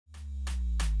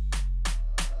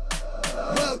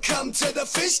Welcome to the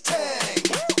fish tank.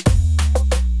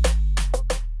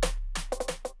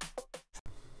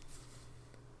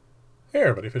 Hey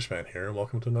everybody, Fishman here, and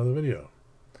welcome to another video.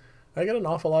 I get an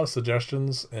awful lot of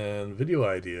suggestions and video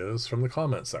ideas from the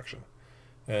comment section,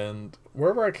 and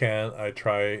wherever I can, I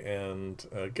try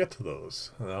and get to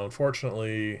those. Now,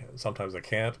 unfortunately, sometimes I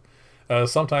can't.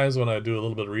 Sometimes when I do a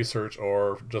little bit of research,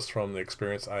 or just from the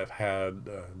experience I've had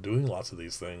doing lots of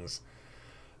these things,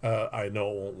 I know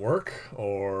it won't work,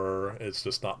 or it's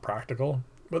just not practical.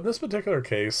 But in this particular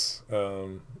case,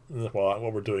 well,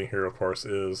 what we're doing here, of course,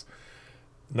 is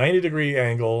 90-degree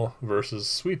angle versus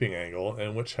sweeping angle,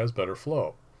 and which has better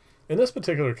flow. In this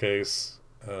particular case,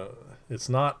 it's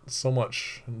not so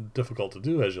much difficult to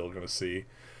do, as you're going to see,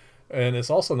 and it's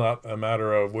also not a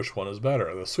matter of which one is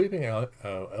better. The sweeping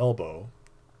elbow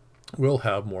will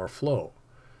have more flow.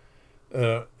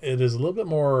 It is a little bit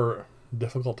more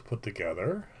difficult to put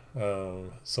together,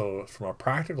 so from a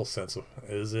practical sense of,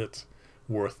 is it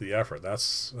worth the effort?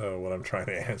 That's what I'm trying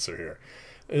to answer here.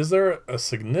 Is there a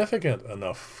significant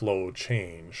enough flow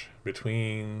change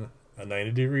between a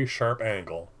 90-degree sharp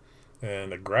angle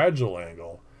and a gradual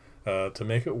angle to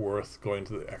make it worth going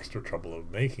to the extra trouble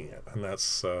of making it? And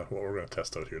that's what we're going to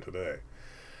test out here today.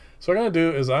 So what I'm going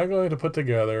to do is I'm going to put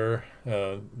together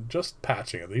just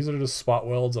patching it. These are just spot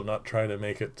welds. I'm not trying to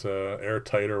make it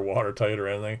airtight or watertight or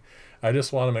anything. I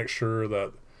just want to make sure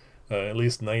that at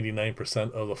least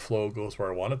 99% of the flow goes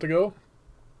where I want it to go.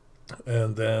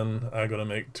 And then I'm going to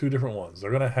make two different ones.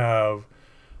 They're going to have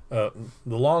the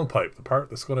long pipe, the part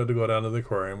that's going to go down to the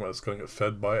aquarium, where it's going to get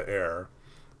fed by air.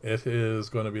 It is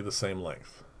going to be the same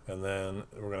length. And then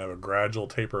we're going to have a gradual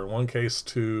taper in one case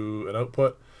to an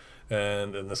output,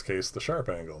 and in this case, the sharp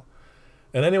angle.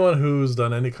 And anyone who's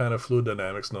done any kind of fluid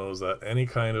dynamics knows that any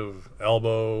kind of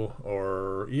elbow,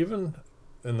 or even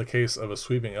in the case of a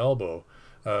sweeping elbow,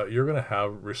 you're going to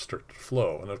have restricted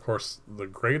flow. And of course, the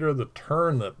greater the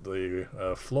turn that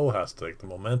the flow has to take, the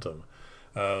momentum,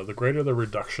 the greater the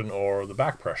reduction or the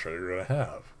back pressure you're going to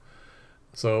have.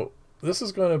 So this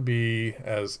is going to be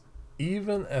as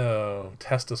even a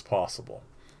test as possible.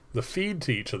 The feed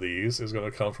to each of these is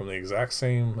going to come from the exact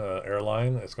same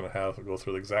airline. It's going to go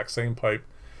through the exact same pipe.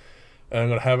 And I'm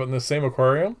going to have it in the same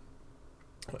aquarium.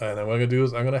 And then what I'm going to do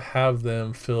is I'm going to have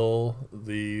them fill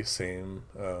the same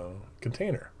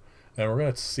container. And we're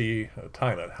going to see,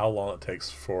 time it, how long it takes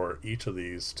for each of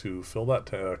these to fill that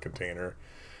container.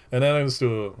 And then I just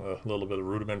do a little bit of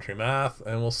rudimentary math,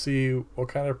 and we'll see what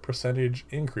kind of percentage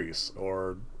increase,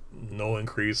 or no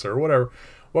increase, or whatever,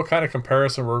 what kind of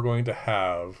comparison we're going to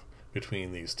have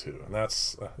between these two. And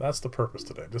that's the purpose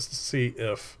today, just to see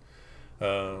if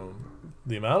the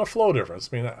amount of flow difference,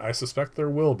 I mean, I suspect there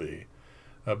will be,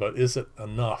 but is it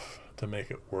enough to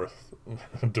make it worth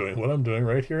doing what I'm doing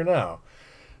right here now?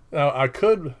 Now, I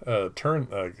could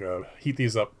heat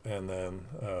these up and then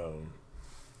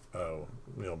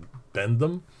bend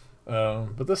them,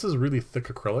 but this is really thick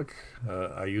acrylic.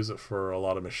 I use it for a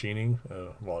lot of machining.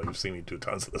 Well, you've seen me do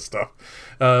tons of this stuff,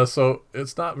 so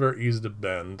it's not very easy to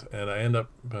bend, and I end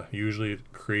up usually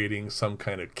creating some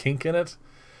kind of kink in it.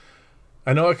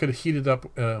 I know I could heat it up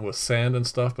with sand and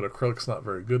stuff, but acrylic's not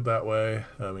very good that way.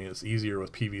 I mean, it's easier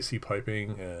with PVC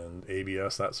piping and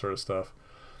ABS, that sort of stuff.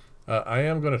 I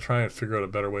am going to try and figure out a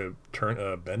better way of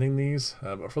bending these,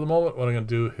 but for the moment, what I'm going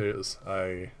to do is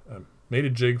I made a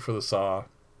jig for the saw,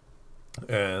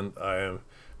 and I am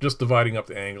just dividing up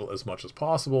the angle as much as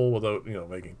possible without,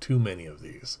 making too many of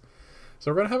these.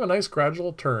 So we're going to have a nice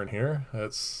gradual turn here.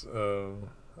 It's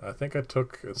I think I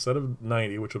took, instead of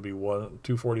 90, which would be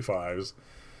 245s,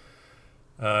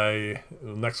 the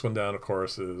next one down, of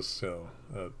course, is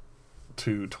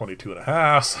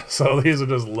 222.5. So these are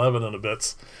just 11 and a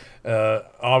bits.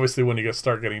 Obviously, when you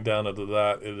start getting down into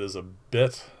that, it is a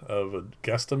bit of a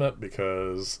guesstimate,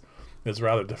 because it's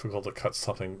rather difficult to cut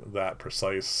something that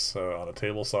precise on a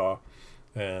table saw.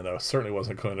 And I certainly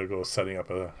wasn't going to go setting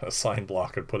up a sign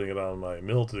block and putting it on my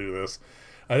mill to do this.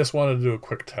 I just wanted to do a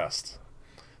quick test.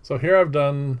 So here I've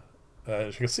done,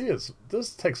 as you can see,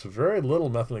 this takes very little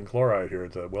methylene chloride here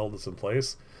to weld this in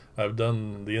place. I've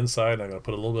done the inside, and I'm going to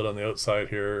put a little bit on the outside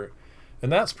here.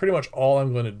 And that's pretty much all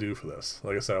I'm going to do for this.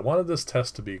 Like I said, I wanted this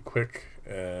test to be quick,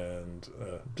 and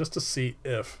just to see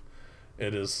if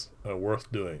it is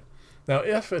worth doing. Now,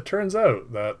 if it turns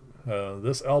out that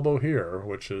this elbow here,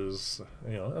 which is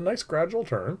a nice gradual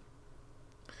turn,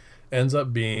 ends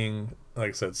up being, like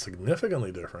I said,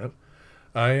 significantly different,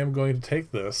 I am going to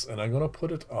take this and I'm going to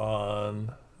put it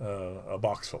on a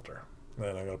box filter,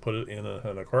 and I'm going to put it in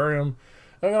an aquarium.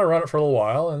 I'm going to run it for a little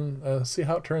while and see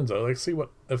how it turns out. Like, see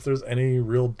if there's any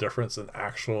real difference in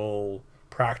actual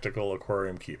practical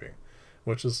aquarium keeping.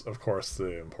 which is, of course,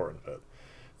 the important bit.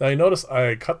 Now you notice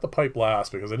I cut the pipe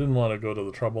last because I didn't want to go to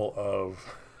the trouble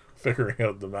of figuring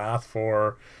out the math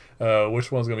for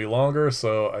which one's going to be longer,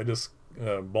 so I just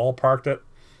ballparked it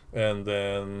and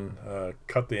then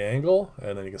cut the angle,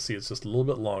 and then you can see it's just a little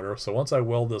bit longer. So once I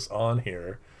weld this on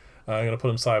here, I'm going to put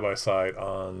them side by side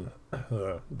on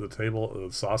the table,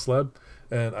 the saw sled,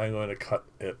 and I'm going to cut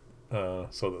it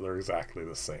so that they're exactly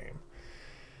the same.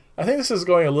 I think this is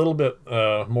going a little bit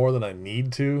more than I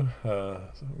need to. I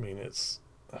mean,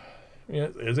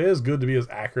 it is good to be as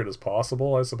accurate as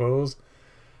possible, I suppose.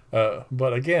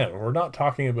 But again, we're not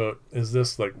talking about, is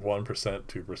this like 1%,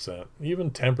 2%,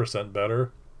 even 10%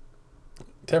 better.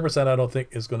 10% I don't think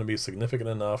is going to be significant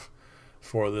enough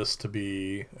for this to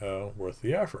be worth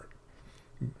the effort.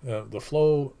 The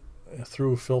flow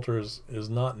through filters is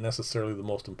not necessarily the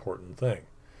most important thing.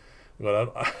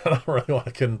 But I don't really want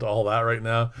to get into all that right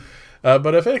now.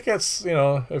 But if it gets,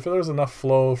 if there's enough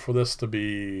flow for this to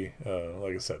be,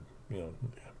 like I said,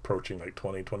 approaching like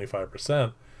 20,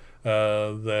 25%,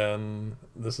 then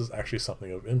this is actually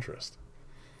something of interest.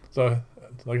 So,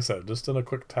 like I said, just in a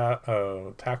quick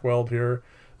tack weld here,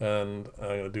 and I'm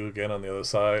going to do again on the other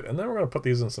side, and then we're going to put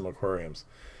these in some aquariums.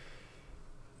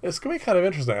 It's going to be kind of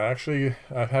interesting. Actually,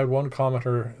 I've had one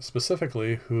commenter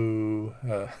specifically who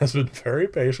has been very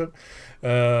patient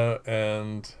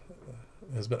and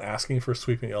has been asking for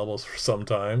sweeping elbows for some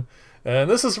time. And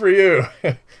this is for you.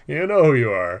 You know who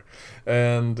you are.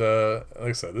 And like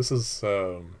I said, this is,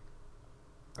 I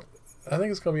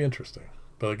think it's going to be interesting.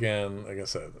 But again, like I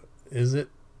said, is it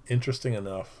interesting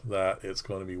enough that it's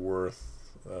going to be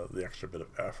worth the extra bit of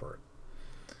effort?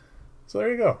 So there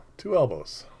you go. 2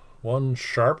 elbows. One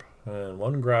sharp and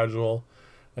one gradual.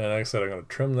 And like I said, I'm going to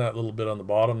trim that little bit on the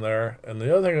bottom there. And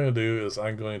the other thing I'm going to do is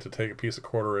I'm going to take a piece of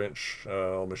 1/4 inch,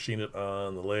 I'll machine it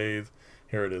on the lathe.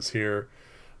 Here it is here.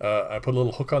 I put a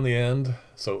little hook on the end.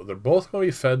 So they're both going to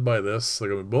be fed by this. They're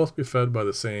going to both be fed by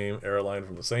the same air line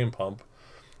from the same pump.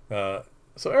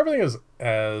 So everything is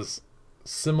as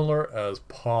similar as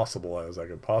possible as I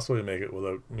can possibly make it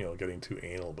without, getting too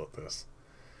anal about this.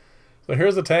 So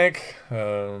here's the tank.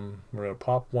 We're going to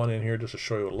pop one in here just to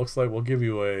show you what it looks like. We'll give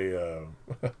you a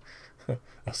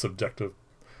subjective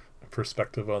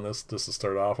perspective on this just to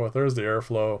start off with. There's the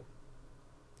airflow.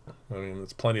 I mean,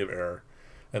 it's plenty of air.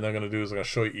 And then I'm going to do is I'm going to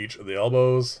show you each of the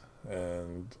elbows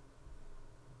and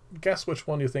guess which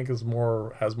one you think has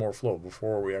more flow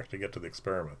before we actually get to the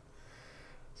experiment.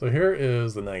 So here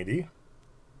is the 90.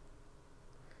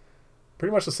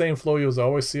 Pretty much the same flow you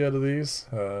always see out of these.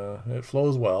 It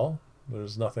flows well.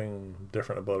 There's nothing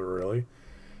different about it really.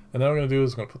 And then what I'm going to do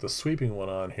is I'm going to put the sweeping one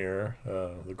on here,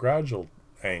 the gradual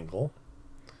angle,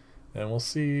 and we'll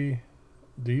see,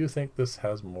 do you think this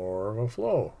has more of a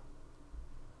flow?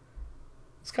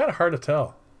 It's kind of hard to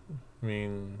tell. I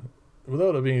mean,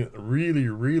 without it being really,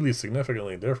 really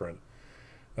significantly different,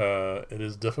 it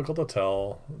is difficult to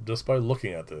tell just by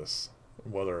looking at this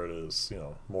whether it is,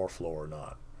 more flow or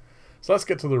not. So let's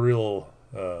get to the real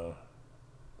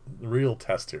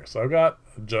test here. So I've got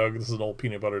a jug. This is an old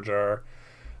peanut butter jar,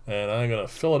 and I'm going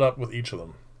to fill it up with each of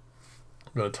them.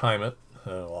 I'm going to time it.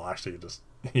 Well, actually,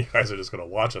 you guys are just going to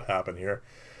watch it happen here.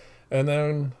 And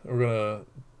then we're going to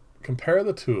compare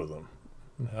the two of them.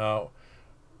 Now,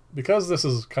 because this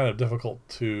is kind of difficult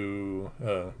to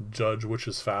judge which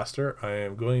is faster, I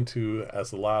am going to,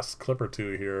 as the last clip or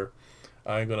two here,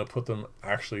 I'm going to put them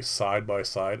actually side by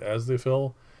side as they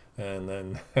fill. And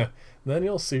then then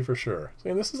you'll see for sure. I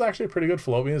mean, this is actually a pretty good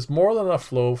flow. I mean, it's more than enough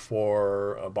flow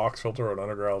for a box filter or an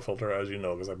underground filter, as you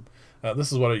know, because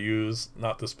this is what I use,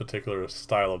 not this particular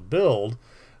style of build,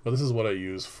 but this is what I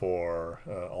use for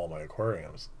all my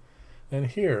aquariums. And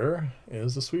here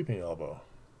is the sweeping elbow.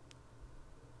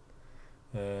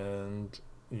 And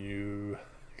you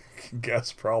can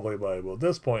guess probably by about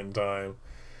this point in time,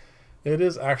 it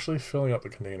is actually filling up the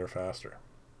container faster.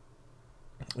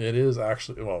 It is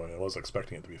actually, well, I was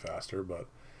expecting it to be faster, but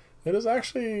it has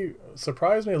actually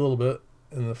surprised me a little bit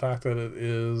in the fact that it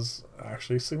is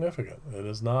actually significant. It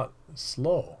is not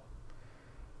slow.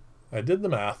 I did the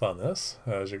math on this.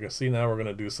 As you can see now, we're going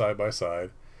to do side by side.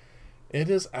 It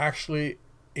is actually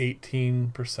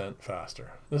 18%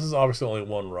 faster. This is obviously only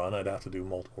one run. I'd have to do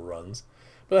multiple runs.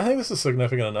 But I think this is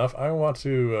significant enough. I want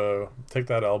to take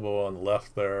that elbow on the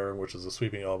left there, which is a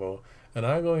sweeping elbow, and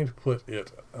I'm going to put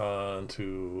it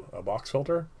onto a box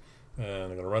filter, and I'm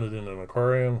going to run it in an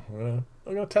aquarium. I'm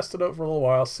going to test it out for a little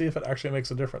while, see if it actually makes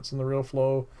a difference in the real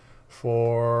flow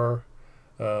for,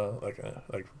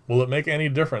 will it make any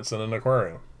difference in an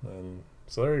aquarium? And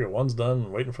so there you go. One's done,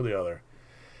 waiting for the other.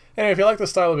 Anyway, if you like this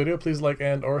style of video, please like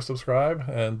and or subscribe,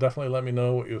 and definitely let me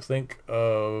know what you think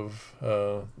of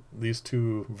these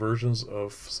two versions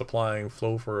of supplying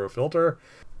flow for a filter.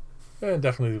 And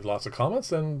definitely leave lots of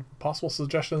comments and possible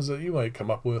suggestions that you might come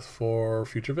up with for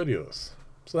future videos.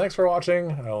 So thanks for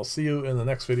watching. I'll see you in the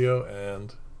next video,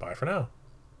 and bye for now.